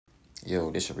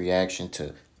Yo, this a reaction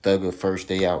to Thugger first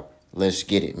day out. Let's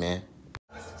get it, man.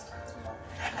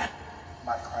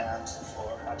 My crimes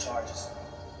or my charges.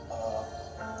 I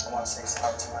want to say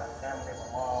sorry to my family,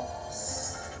 my mom.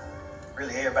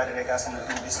 Really, everybody that got something to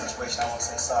do with this situation, I want to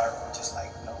say sorry for. Just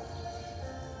like,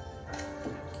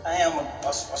 I am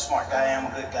a smart guy, I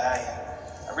am a good guy,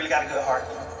 and I really got a good heart.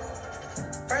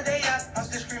 First day out, I'm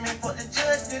still screaming for the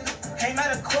judge, nigga. Came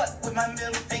out of court with my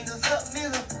middle fingers up,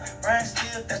 nigga. Brian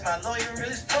Steele, that's my lawyer,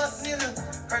 real as fuck, nigga.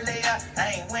 First day out,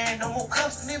 I ain't wearing no more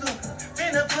cuffs, nigga.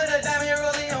 Finna put a diamond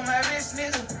rollie on my wrist,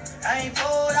 nigga. I ain't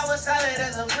fold, I was solid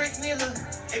as a brick, nigga.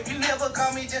 If you never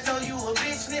call me, just know you a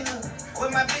bitch, nigga.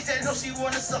 With my bitch that know she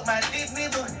wanna suck my dick,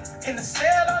 nigga. In the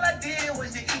cell, all I did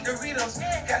was to eat Doritos.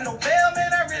 Got no bail,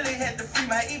 man, I really had to free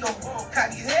my ego.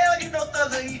 Cocky hell, you know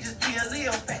Thugger, he just be a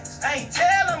Leo. I ain't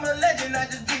tell him a legend, I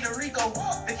just be the Rico.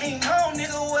 The king home,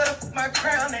 nigga, where the fuck my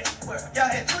crown at? Y'all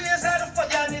had 2 years, how the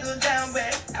fuck y'all niggas down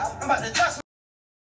bad? I'm about to drop some